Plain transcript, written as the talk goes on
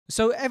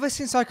So ever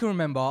since I can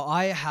remember,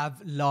 I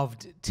have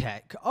loved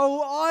tech.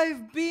 Oh,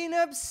 I've been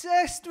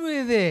obsessed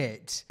with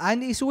it.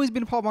 And it's always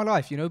been a part of my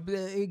life, you know,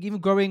 even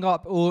growing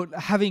up or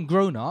having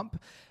grown up.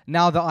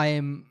 Now that I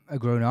am a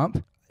grown up,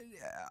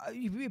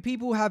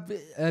 people have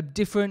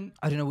different,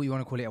 I don't know what you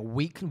want to call it,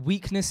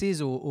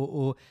 weaknesses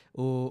or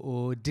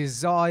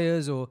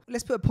desires, or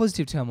let's put a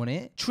positive term on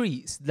it,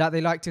 treats that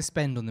they like to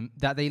spend on them,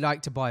 that they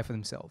like to buy for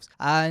themselves.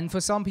 And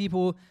for some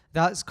people,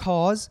 that's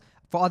cars.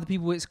 For other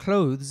people, it's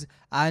clothes.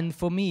 And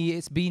for me,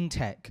 it's been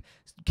tech.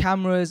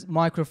 Cameras,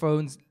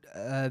 microphones,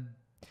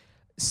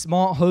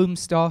 smart home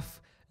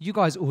stuff. You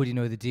guys already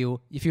know the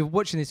deal. If you're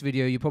watching this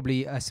video, you're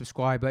probably a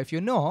subscriber. If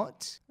you're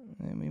not,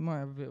 then we might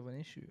have a bit of an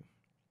issue.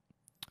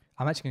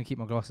 I'm actually going to keep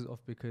my glasses off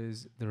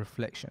because the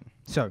reflection.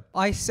 So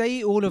I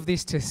say all of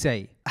this to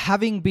say,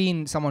 having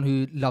been someone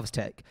who loves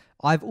tech,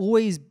 I've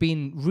always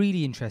been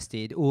really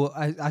interested, or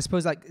I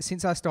suppose like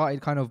since I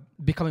started kind of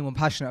becoming more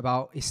passionate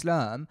about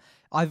Islam,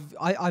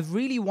 I've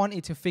really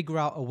wanted to figure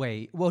out a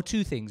way. Well,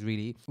 two things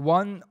really.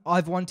 One,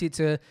 I've wanted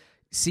to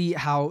see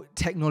how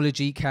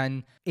technology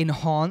can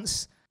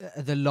enhance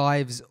the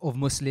lives of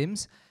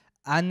Muslims.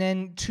 And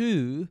then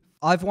two,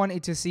 I've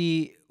wanted to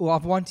see, or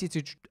I've wanted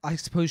to, I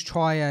suppose,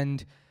 try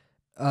and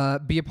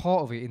be a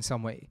part of it in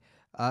some way,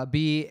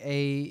 be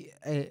a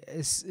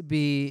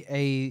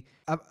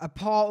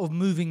part of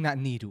moving that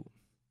needle,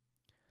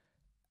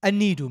 a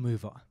needle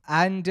mover,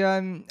 and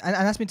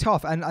that's been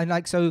tough. And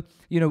like, so,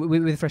 you know,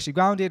 with Freshly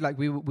Grounded, like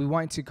we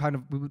wanted to kind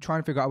of, we were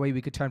trying to figure out a way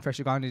we could turn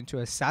Freshly Grounded into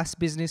a SaaS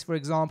business, for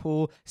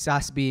example,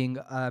 SaaS being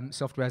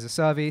software as a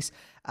service,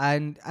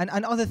 and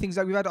other things.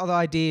 Like we've had other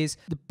ideas.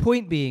 The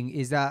point being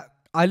is that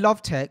I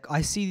love tech.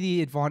 I see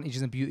the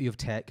advantages and beauty of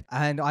tech,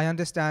 and I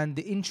understand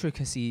the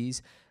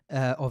intricacies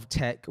of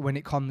tech when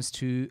it comes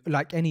to,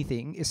 like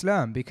anything,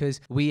 Islam, because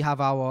we have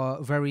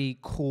our very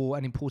core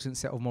and important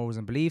set of morals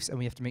and beliefs, and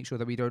we have to make sure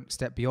that we don't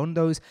step beyond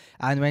those.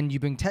 And when you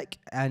bring tech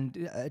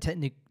and tech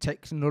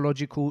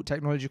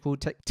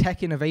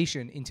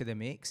innovation into the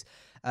mix,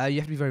 you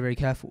have to be very, very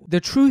careful.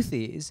 The truth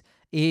is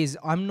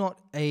I'm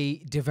not a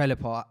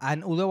developer,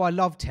 and although I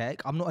love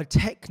tech, I'm not a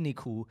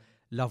technical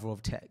lover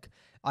of tech.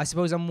 I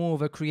suppose I'm more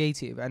of a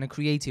creative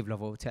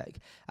lover of tech.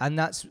 And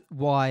that's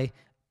why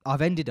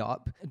I've ended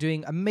up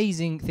doing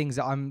amazing things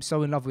that I'm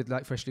so in love with,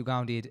 like Freshly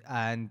Grounded,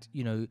 and,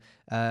 you know,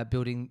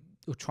 building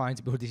or trying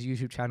to build this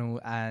YouTube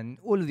channel and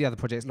all of the other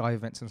projects, live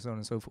events and so on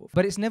and so forth.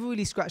 But it's never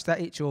really scratched that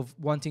itch of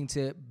wanting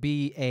to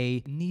be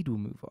a needle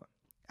mover.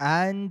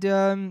 And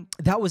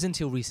that was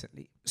until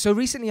recently. So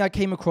recently I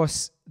came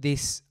across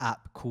this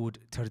app called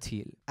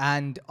Tartil,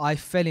 and I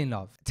fell in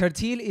love.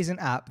 Tartil is an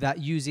app that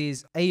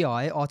uses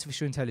AI,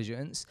 artificial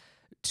intelligence,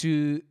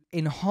 to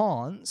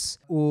enhance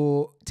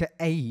or to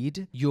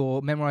aid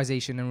your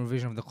memorization and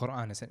revision of the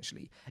Qur'an,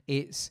 essentially.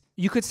 It's,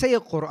 you could say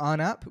a Qur'an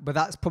app, but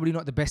that's probably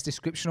not the best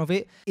description of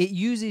it. It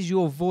uses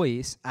your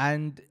voice,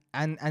 and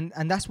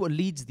that's what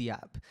leads the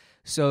app.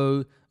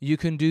 So you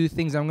can do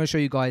things, I'm going to show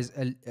you guys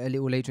a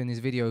little later in this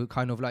video,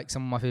 kind of like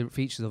some of my favorite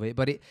features of it,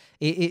 but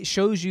it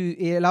shows you,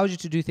 it allows you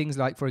to do things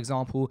like, for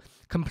example,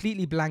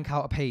 completely blank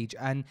out a page,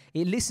 and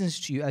it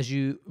listens to you as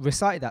you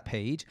recite that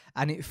page,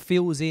 and it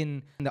fills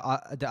in the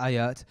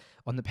ayat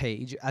on the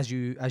page as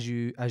you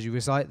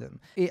recite them.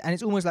 And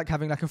it's almost like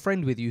having like a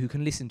friend with you who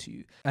can listen to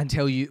you and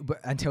tell you,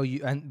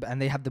 and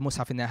they have the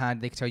mushaf in their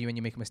hand. They can tell you when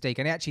you make a mistake,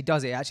 and it actually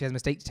does it. It actually has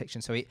mistake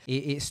detection, so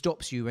it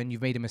stops you when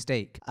you've made a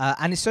mistake.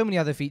 And there's so many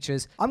other features.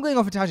 I'm going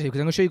off a tangent because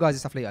I'm going to show you guys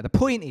this stuff later. The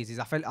point is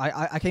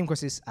I came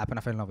across this app and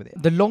I fell in love with it.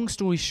 The long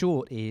story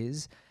short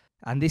is,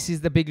 and this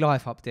is the big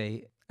life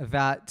update,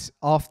 that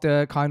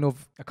after kind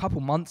of a couple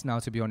months now,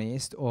 to be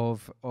honest,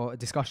 of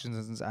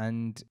discussions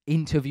and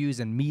interviews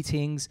and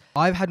meetings,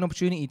 I've had an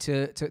opportunity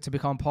to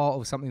become part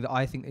of something that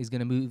I think is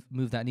going to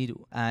move that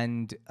needle.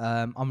 And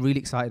I'm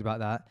really excited about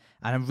that.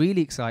 And I'm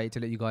really excited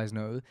to let you guys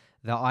know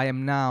that I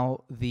am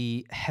now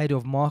the head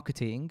of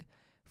marketing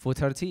for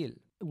Tartil,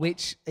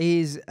 which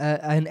is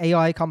an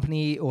AI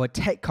company or a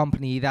tech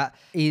company that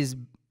is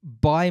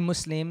by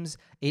Muslims.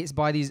 It's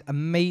by these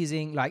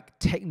amazing, like,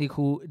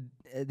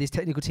 this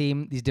technical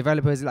team, these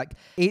developers. Like,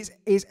 it's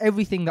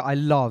everything that I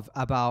love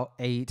about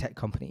a tech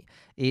company.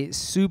 It's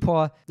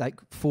super, like,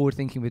 forward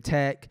thinking with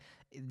tech.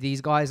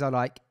 These guys are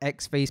like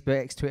ex-Facebook,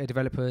 ex-Twitter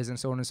developers and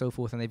so on and so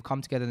forth, and they've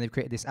come together and they've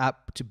created this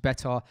app to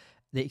better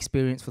the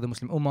experience for the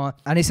Muslim Ummah,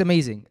 and it's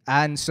amazing.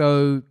 And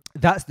so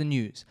that's the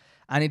news,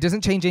 and it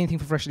doesn't change anything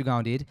for Freshly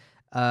Grounded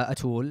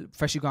at all.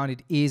 Freshly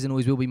Grounded is and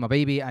always will be my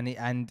baby,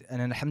 and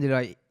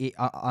alhamdulillah,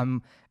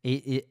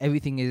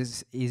 everything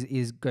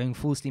is going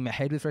full steam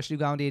ahead with Freshly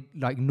Grounded,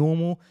 like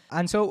normal.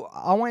 And so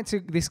I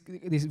wanted this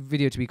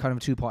video to be kind of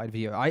a two-parted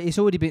video.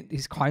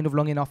 It's kind of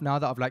long enough now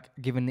that I've like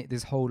given it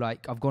this whole,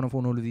 like, I've gone off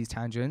on all of these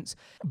tangents.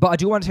 But I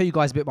do want to tell you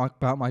guys a bit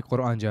about my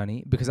Qur'an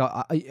journey, because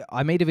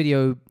I made a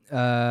video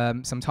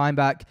some time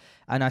back,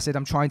 and I said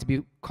I'm trying to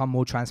become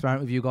more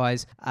transparent with you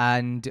guys.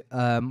 And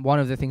one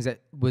of the things that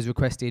was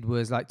requested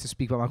was like to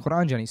speak about my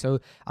Qur'an journey. So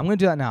I'm going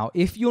to do that now.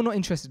 If you're not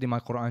interested in my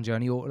Qur'an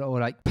journey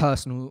or like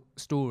personal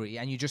story story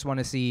and you just want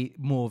to see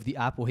more of the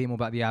app or hear more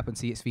about the app and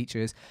see its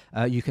features,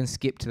 you can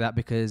skip to that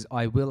because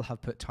I will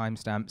have put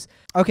timestamps.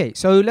 Okay,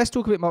 so let's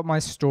talk a bit about my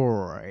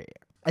story.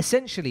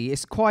 Essentially,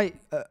 it's quite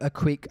a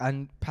quick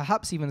and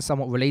perhaps even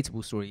somewhat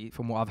relatable story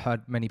from what I've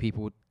heard many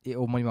people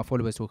or many of my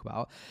followers talk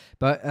about.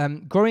 But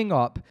growing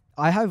up,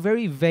 I have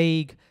very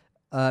vague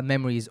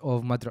memories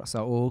of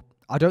madrasa, or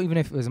I don't even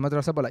know if it was a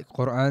madrasa, but like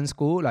Qur'an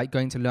school, like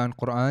going to learn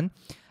Qur'an.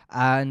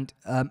 And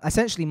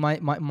essentially,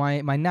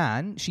 my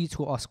nan, she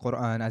taught us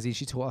Qur'an, as in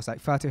she taught us like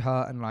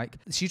Fatiha and like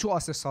she taught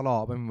us the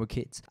Salah when we were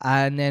kids.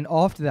 And then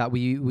after that,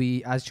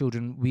 we as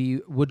children,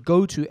 we would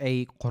go to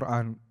a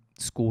Qur'an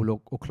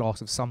school or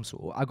class of some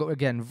sort. I got,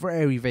 again,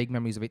 very vague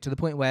memories of it, to the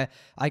point where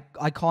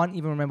I can't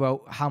even remember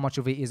how much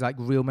of it is like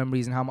real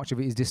memories and how much of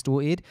it is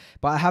distorted.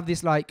 But I have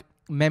this like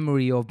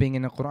memory of being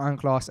in a Qur'an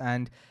class,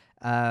 and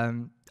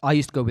I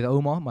used to go with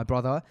Omar, my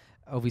brother,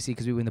 obviously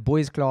because we were in the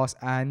boys class.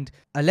 And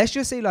let's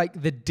just say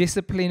like the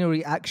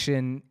disciplinary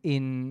action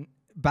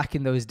back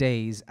in those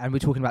days, and we're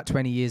talking about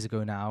 20 years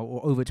ago now,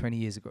 or over 20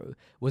 years ago,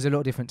 was a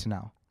lot different to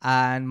now.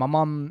 And my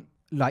mum,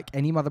 like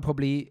any mother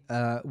probably,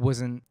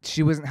 wasn't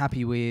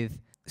happy with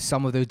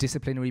some of those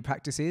disciplinary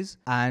practices,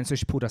 and so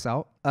she pulled us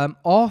out.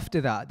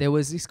 After that, there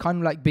was this kind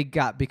of like big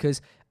gap,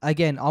 because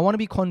again, I want to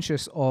be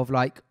conscious of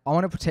like, I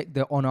want to protect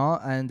the honor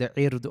and the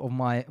ird of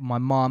my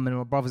mum and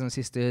my brothers and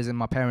sisters and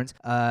my parents.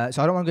 So I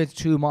don't want to go into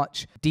too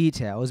much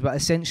details, but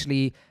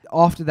essentially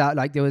after that,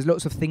 like there was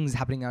lots of things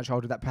happening in our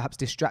childhood that perhaps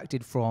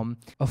distracted from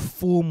a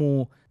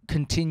formal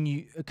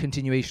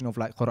continuation of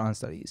like Qur'an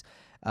studies.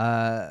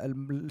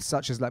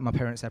 Such as like my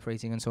parents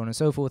separating and so on and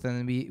so forth, and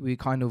then we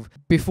kind of,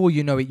 before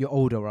you know it, you're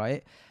older,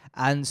 right?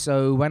 And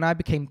so when I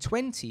became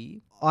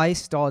 20, I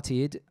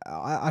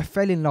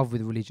fell in love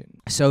with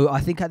religion. So I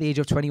think at the age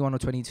of 21 or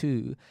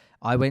 22,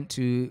 I went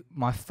to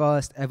my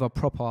first ever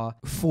proper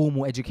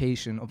formal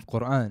education of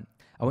Qur'an.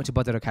 I went to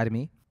Badr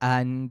Academy,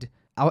 and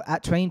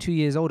at 22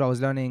 years old, I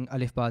was learning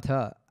Alif Ba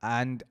Ta.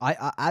 And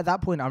I at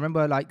that point, I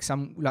remember like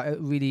some like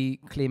really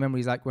clear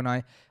memories, like when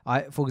I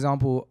for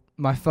example,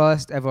 my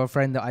first ever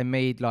friend that I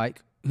made,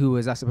 like who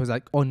was, I suppose,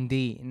 like on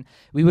Deen,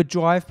 we would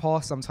drive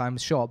past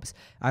sometimes shops,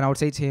 and I would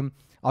say to him,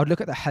 I would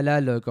look at the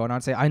halal logo and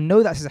I'd say, I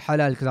know that says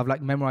halal because I've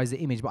like memorized the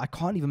image, but I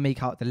can't even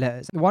make out the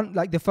letters.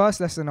 The first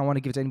lesson I want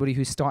to give to anybody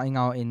who's starting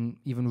out in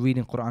even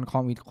reading Quran,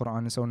 can't read Quran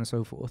and so on and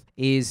so forth,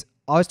 is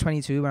I was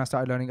 22 when I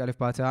started learning Alif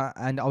Ba Ta,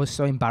 and I was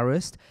so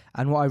embarrassed.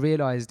 And what I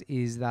realized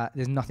is that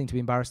there's nothing to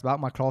be embarrassed about.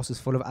 My class was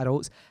full of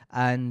adults,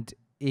 and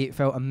it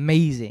felt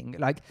amazing.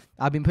 Like,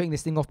 I've been putting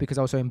this thing off because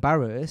I was so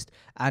embarrassed,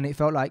 and it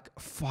felt like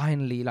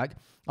finally, like,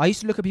 I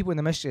used to look at people in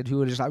the masjid who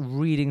were just like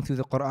reading through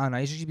the Quran. I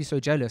used to be so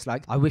jealous.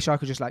 Like, I wish I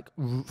could just like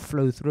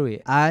flow through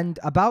it. And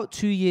about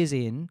 2 years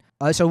in,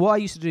 so what I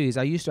used to do is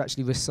I used to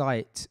actually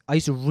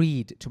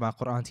read to my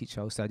Quran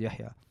teacher, Ustad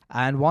Yahya.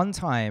 And one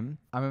time,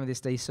 I remember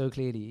this day so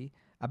clearly,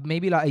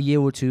 maybe like a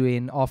year or two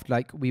in, after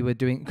like we were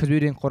doing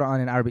Quran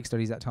and Arabic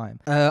studies at that time,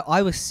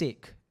 I was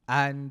sick,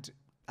 and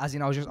as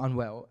in I was just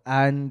unwell.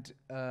 And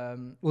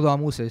although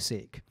I'm also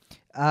sick,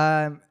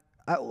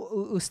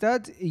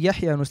 Ustad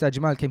Yahya and Ustad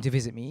Jamal came to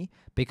visit me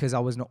because I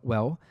was not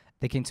well.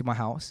 They came to my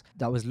house.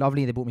 That was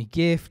lovely. They brought me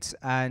gifts,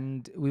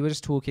 and we were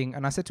just talking.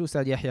 And I said to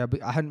Ustad Yahya,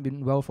 but I hadn't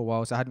been well for a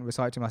while, so I hadn't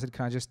recited to him. I said,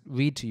 can I just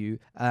read to you?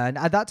 And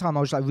at that time,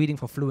 I was like reading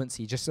for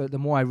fluency, just so the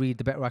more I read,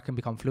 the better I can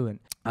become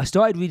fluent. I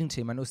started reading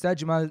to him, and Ustad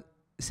Jamal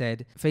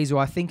said, Faisal,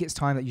 I think it's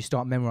time that you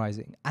start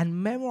memorizing.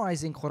 And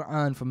memorizing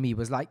Quran for me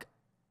was like,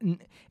 it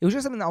was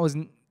just something that I was,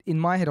 in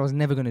my head, I was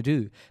never going to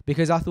do,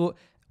 because I thought,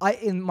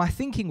 in my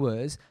thinking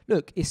was,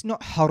 look, it's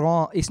not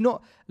haram, it's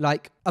not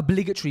like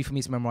obligatory for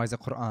me to memorize the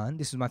Quran.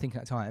 This was my thinking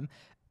at the time.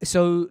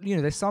 So,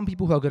 there's some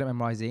people who are good at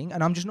memorizing,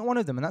 and I'm just not one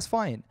of them, and that's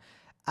fine.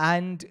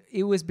 And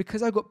it was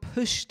because I got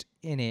pushed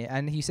in it,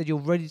 and he said, you're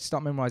ready to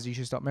start memorizing, you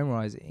should start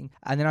memorizing.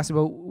 And then I said,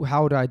 well,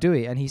 how do I do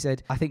it? And he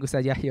said, I think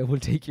Ustad Yahya will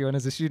take you on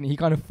as a student. He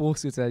kind of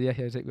forced Ustad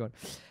Yahya to take me on.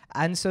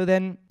 And so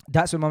then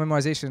that's when my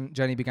memorization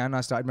journey began.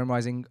 I started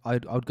memorizing. I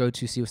would go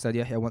to see Ustad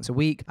Yahya once a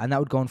week, and that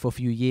would go on for a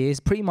few years,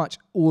 pretty much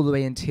all the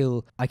way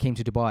until I came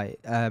to Dubai.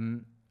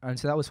 And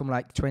so that was from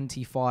like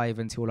 25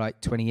 until like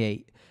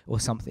 28 or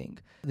something.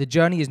 The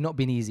journey has not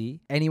been easy.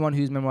 Anyone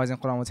who's memorizing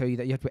Quran will tell you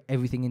that you have to put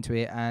everything into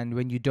it, and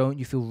when you don't,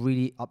 you feel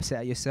really upset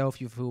at yourself.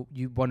 You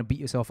want to beat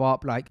yourself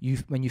up. Like,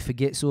 when you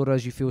forget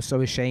surahs, you feel so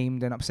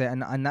ashamed and upset.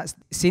 And that's,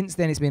 since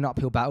then, it's been an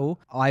uphill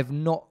battle. I've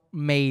not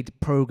made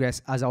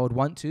progress as I would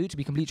want to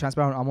be completely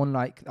transparent.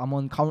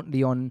 I'm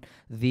currently on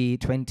the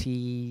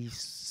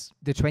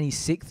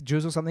 26th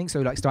juz or something. So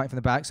like starting from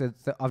the back. So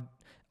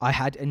I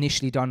had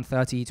initially done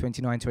 30,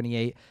 29,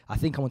 28. I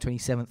think I'm on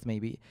 27th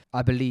maybe,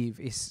 I believe.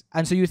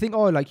 And so you think,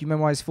 oh, like you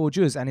memorized 4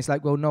 juz. And it's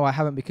like, well, no, I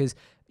haven't, because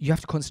you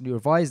have to constantly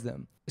revise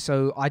them.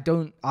 So I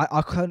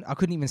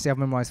couldn't even say I've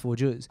memorized 4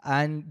 juz.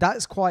 And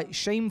that's quite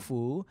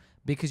shameful,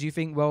 because you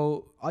think,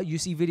 well, you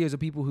see videos of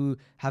people who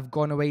have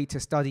gone away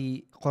to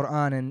study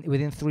Quran, and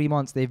within 3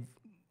 months they've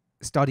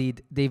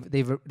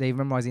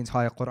memorized the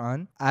entire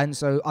Quran. And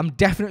so I'm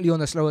definitely on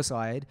the slower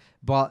side,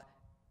 but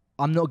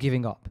I'm not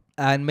giving up.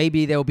 And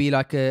maybe there'll be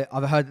like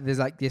I've heard that there's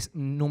like this,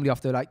 normally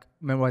after like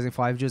memorizing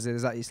 5 juz,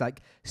 there's like this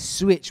like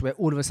switch where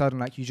all of a sudden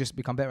like you just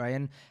become better.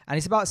 And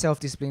it's about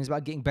self-discipline. It's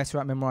about getting better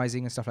at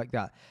memorizing and stuff like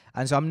that.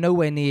 And so I'm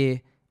nowhere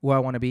near where I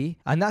want to be.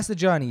 And that's the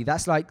journey.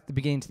 That's like the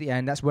beginning to the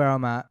end. That's where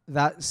I'm at.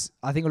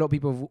 I think a lot of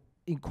people have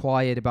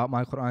inquired about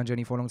my Qur'an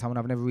journey for a long time, and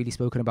I've never really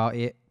spoken about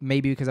it.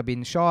 Maybe because I've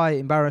been shy,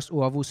 embarrassed,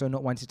 or I've also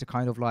not wanted to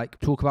kind of like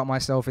talk about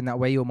myself in that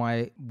way, or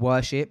my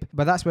worship.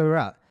 But that's where we're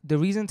at. The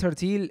reason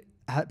Tartil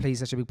plays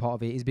such a big part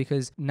of it is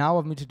because now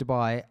I've moved to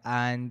Dubai,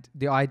 and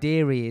the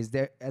idea is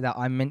that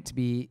I'm meant to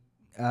be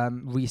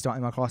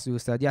restarting my classes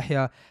with Ustad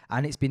Yahya,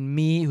 and it's been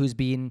me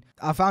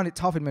I found it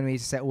tough in many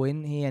ways to settle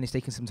in here, and it's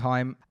taken some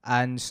time,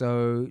 and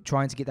so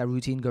trying to get that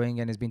routine going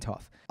again has been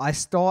tough. I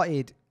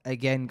started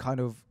again kind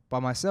of by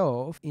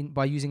myself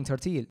by using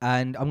Tartil,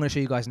 and I'm going to show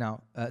you guys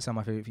now some of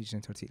my favorite features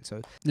in Tartil.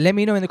 So let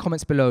me know in the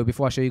comments below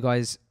before I show you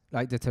guys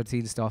like the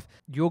Tartil stuff,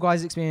 your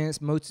guys' experience.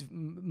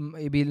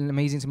 It'd be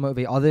amazing to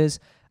motivate others.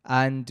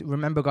 And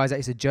remember, guys, that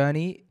it's a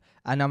journey.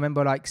 And I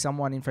remember like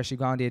someone in Freshly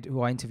Grounded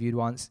who I interviewed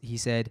once, he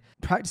said,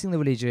 practicing the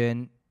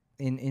religion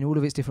in all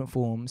of its different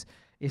forms,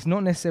 it's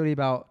not necessarily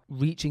about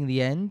reaching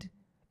the end.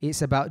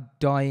 It's about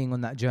dying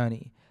on that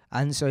journey.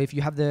 And so if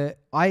you have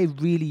I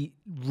really,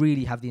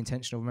 really have the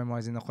intention of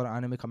memorizing the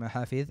Qur'an and becoming a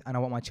Hafiz, and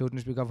I want my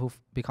children to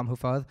become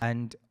Hufaz.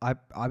 And I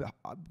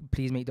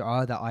please make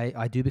dua that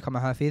I do become a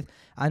Hafiz.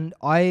 And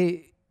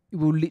I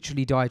will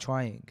literally die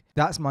trying.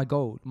 That's my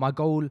goal.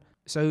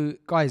 So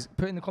guys,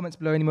 put in the comments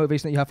below any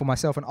motivation that you have for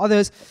myself and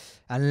others.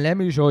 And let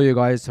me show you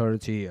guys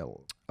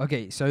Tartil.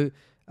 Okay, so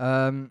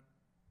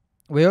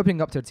we're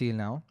opening up Tartil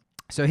now.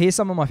 So here's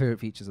some of my favorite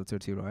features of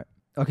Tartil, right?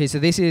 Okay, so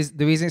this is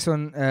the reason it's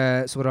on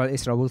Surah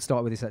Al-Isra. We'll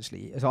start with this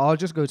actually. So I'll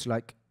just go to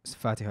like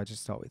Fatiha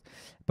just to start with.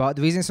 But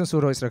the reason it's on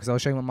Surah Al-Isra because I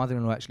was showing my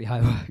mother-in-law actually how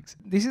it works.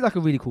 This is like a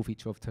really cool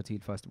feature of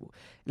Tartil, first of all.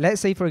 Let's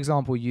say, for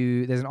example,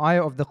 there's an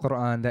ayah of the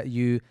Quran that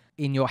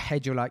in your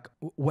head, you're like,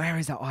 where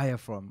is that ayah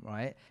from,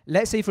 right?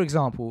 Let's say, for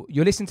example,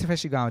 you're listening to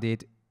Freshly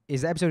Grounded,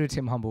 is the episode of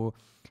Tim Humble,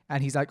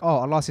 and he's like, oh,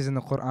 Allah says in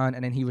the Quran,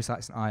 and then he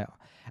recites an ayah.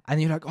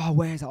 And you're like, oh,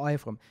 where is that ayah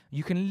from?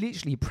 You can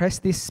literally press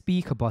this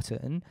speaker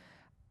button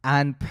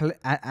and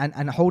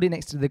hold it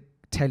next to the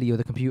telly or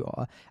the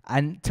computer,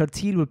 and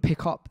Tartil will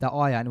pick up that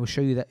ayah and it will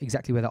show you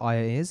exactly where the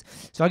ayah is.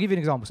 So I'll give you an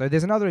example. So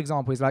there's another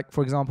example, is like,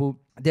 for example,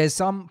 there's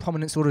some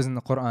prominent surahs in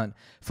the Quran.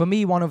 For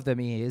me, one of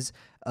them is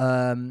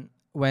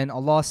when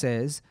Allah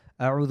says,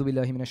 أعوذ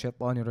بالله من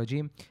الشيطان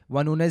الرجيم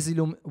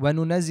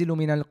وننزل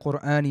من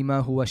القرآن ما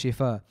هو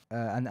شفاء,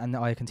 and the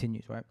ayah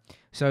continues, right?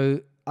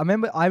 So I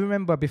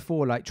remember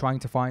before like trying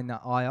to find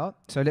that ayah.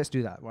 So let's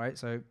do that, right?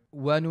 So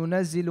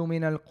وَنُنَزِّلُ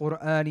مِنَ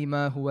الْقُرْآنِ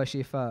مَا هُوَ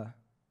شِفَاء.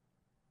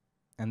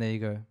 And there you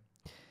go.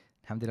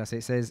 Alhamdulillah. So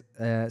it says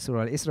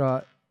Surah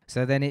Al-Isra.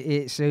 So then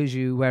it shows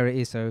you where it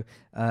is. So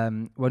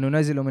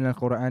وَنُنَزِّلُ مِنَ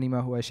الْقُرْآنِ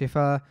مَا هُوَ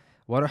شِفَاء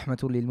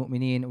وَرَحْمَةٌ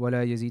لِلْمُؤْمِنِينَ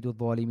وَلَا يَزِيدُ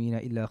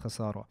الظَّالِمِينَ إِلَّا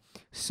خَسَارًا.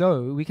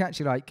 So we can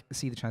actually like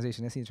see the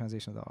translation. Let's see the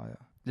translation of the ayah.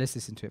 Let's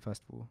listen to it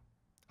first of all.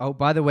 Oh,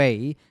 by the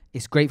way,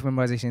 it's great for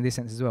memorization in this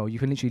sense as well. You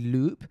can literally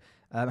loop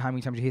how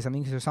many times you hear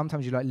something. So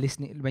sometimes you like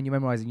listening, when you're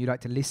memorizing, you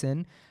like to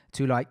listen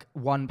to like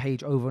one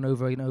page over and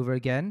over and over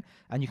again.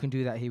 And you can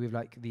do that here with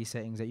like these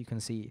settings that you can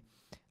see.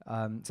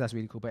 So that's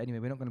really cool. But anyway,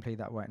 we're not going to play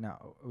that right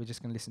now. We're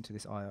just going to listen to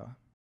this ayah.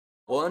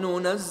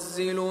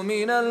 وَنُنَزِّلُ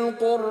مِنَ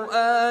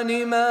الْقُرْآنِ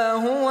مَا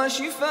هُوَ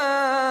شِفَاءٌ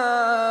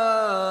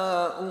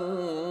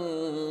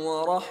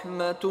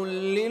وَرَحْمَةٌ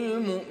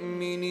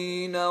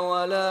لِلْمُؤْمِنِينَ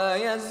وَلَا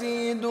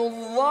يَزِيدُ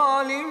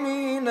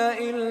الظَّالِمِينَ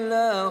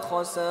إِلَّا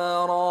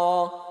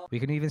خَسَارًا. We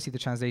can even see the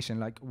translation,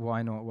 like,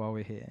 why not, while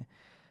we're here.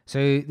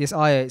 So this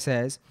ayah, it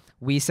says,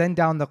 we send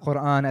down the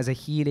Quran as a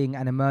healing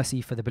and a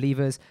mercy for the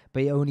believers,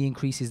 but it only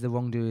increases the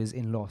wrongdoers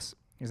in loss.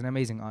 It's an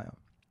amazing ayah.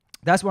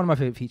 That's one of my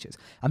favorite features.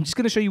 I'm just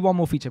going to show you one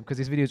more feature because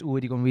this video has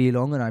already gone really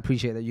long and I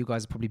appreciate that you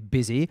guys are probably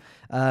busy.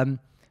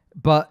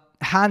 But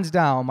hands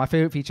down, my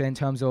favorite feature in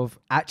terms of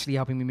actually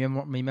helping me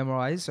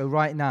memorize. So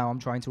right now, I'm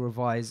trying to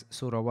revise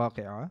Surah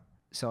Waqi'ah.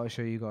 So I'll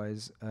show you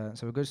guys.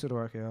 So we'll go to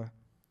Surah Waqi'ah.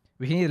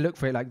 We can either look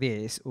for it like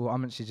this, or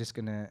I'm actually just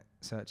going to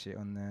search it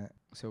on there.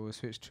 So we'll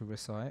switch to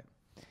recite.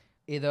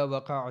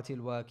 إِذَا وَقَعَتِ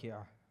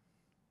الْوَاقِعَةِ.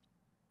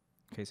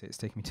 Okay, so it's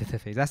taking me to the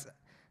phase. That's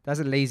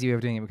a lazy way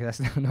of doing it because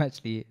that's not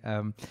actually...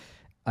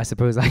 I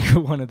suppose like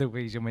one of the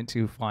ways you're meant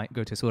to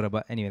go to surah,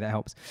 but anyway, that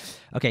helps.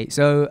 Okay,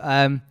 so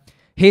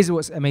here's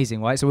what's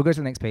amazing, right? So we'll go to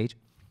the next page.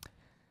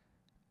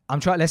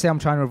 Let's say I'm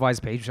trying to revise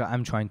the page, which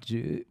I'm trying to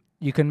do.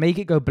 You can make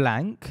it go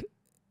blank.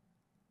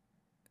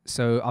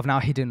 So I've now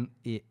hidden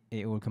it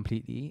all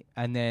completely,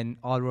 and then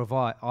I'll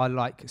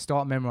like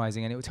start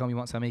memorizing, and it will tell me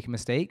once I make a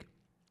mistake.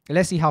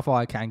 Let's see how far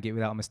I can get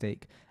without a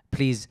mistake.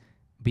 Please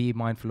be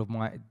mindful of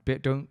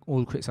don't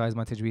all criticize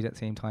my tajweed at the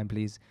same time,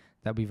 please.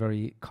 That'd be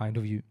very kind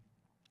of you.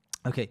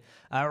 Okay.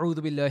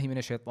 أعوذ بالله من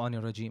الشيطان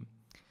الرجيم.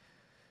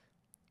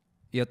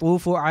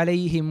 يطوف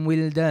عليهم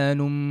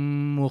ولدان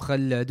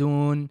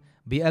مخلدون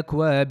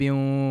بأكواب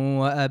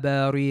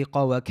وأباريق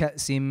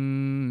وكأس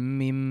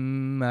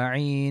من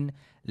معين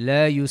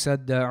لا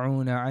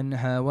يصدعون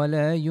عنها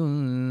ولا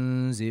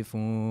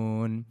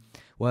ينزفون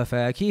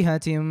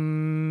وفاكهة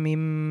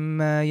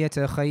مما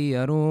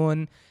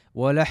يتخيرون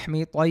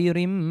ولحم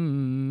طير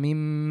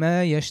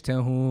مما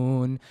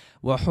يشتهون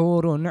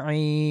وحور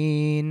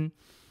عين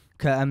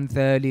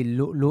كأمثال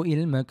اللؤلؤ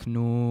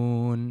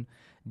المكنون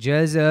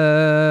جزاء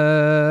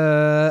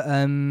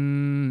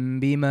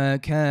بما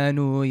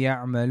كانوا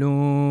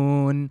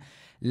يعملون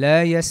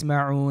لا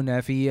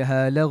يسمعون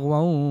فيها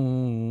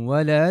لغوا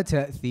ولا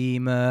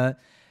تأثيما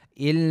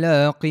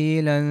إلا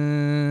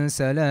قيلا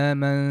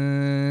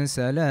سلاما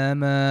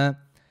سلاما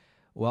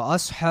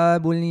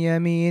وأصحاب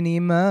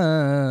اليمين ما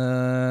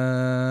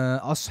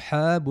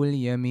أصحاب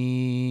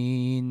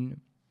اليمين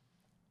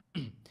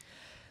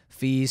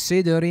في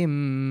سدر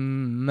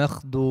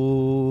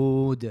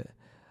مخضود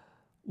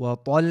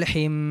وطلح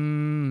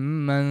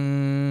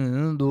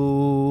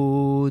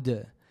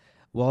منضود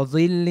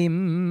وظل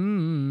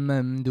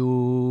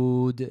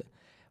ممدود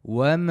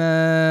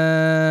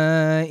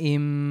وماء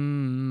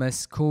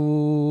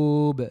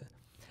مسكوب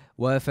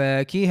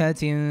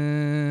وفاكهة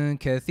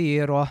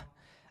كثيرة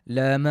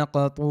لا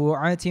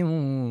مقطوعة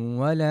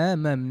ولا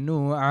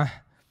ممنوعة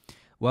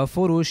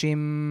وفرش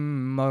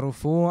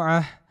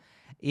مرفوعة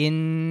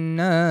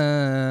إنا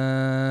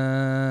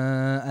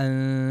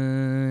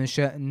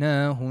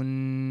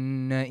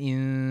أنشأناهن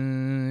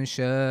إن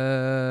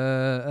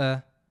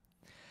شاء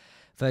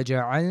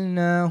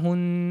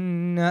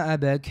فجعلناهن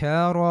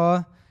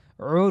أبكارا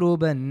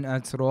عربا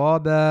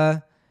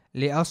أترابا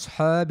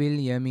لأصحاب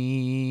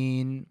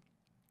اليمين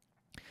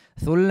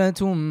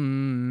ثلة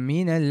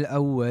من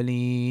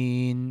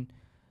الأولين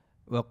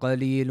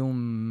وقليل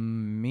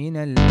من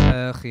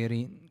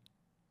الآخرين.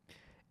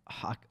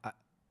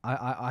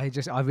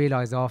 I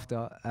realized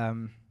after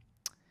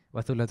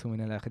وثلة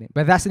من الآخرين.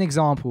 But that's an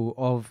example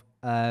of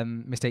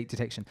mistake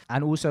detection,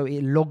 and also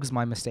it logs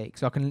my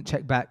mistakes, so I can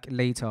check back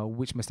later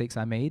which mistakes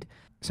I made.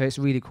 So it's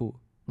really cool,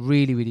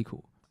 really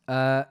cool.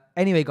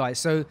 Anyway guys,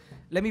 so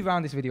let me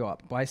round this video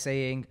up by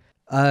saying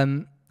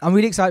I'm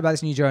really excited about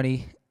this new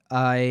journey.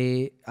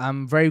 I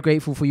am very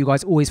grateful for you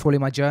guys always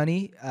following my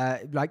journey.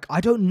 Like, I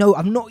don't know,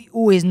 I've not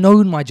always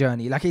known my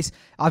journey. Like,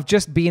 I've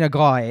just been a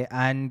guy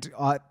and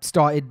I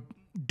started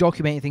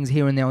documenting things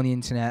here and there on the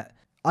internet.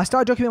 I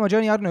started documenting my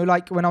journey, I don't know,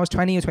 like when I was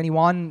 20 or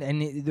 21,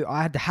 and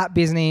I had the hat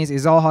business,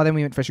 Izaha, then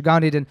we went Fresh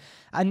Grounded,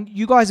 and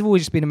you guys have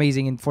always just been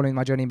amazing in following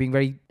my journey and being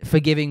very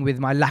forgiving with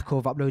my lack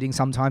of uploading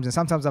sometimes, and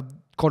sometimes I've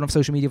gone off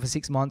social media for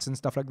 6 months and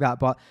stuff like that,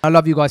 but I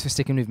love you guys for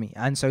sticking with me.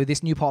 And so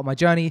this new part of my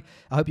journey,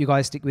 I hope you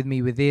guys stick with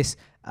me with this.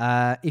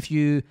 If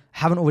you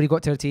haven't already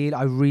got Tartil,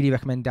 I really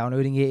recommend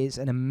downloading it. It's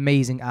an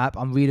amazing app.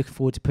 I'm really looking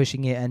forward to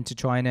pushing it and to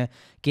trying to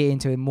get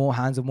into more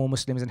hands of more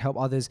Muslims and help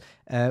others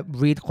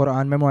read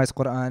Qur'an, memorize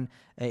Qur'an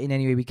in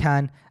any way we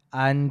can.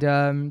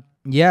 And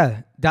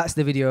yeah, that's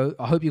the video.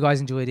 I hope you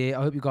guys enjoyed it.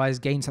 I hope you guys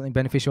gained something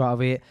beneficial out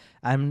of it,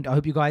 and I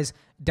hope you guys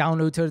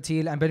download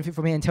Tartil and benefit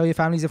from it and tell your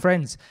families and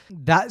friends.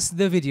 That's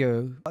the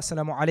video.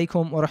 Assalamu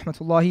alaikum wa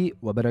rahmatullahi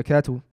wa barakatuh.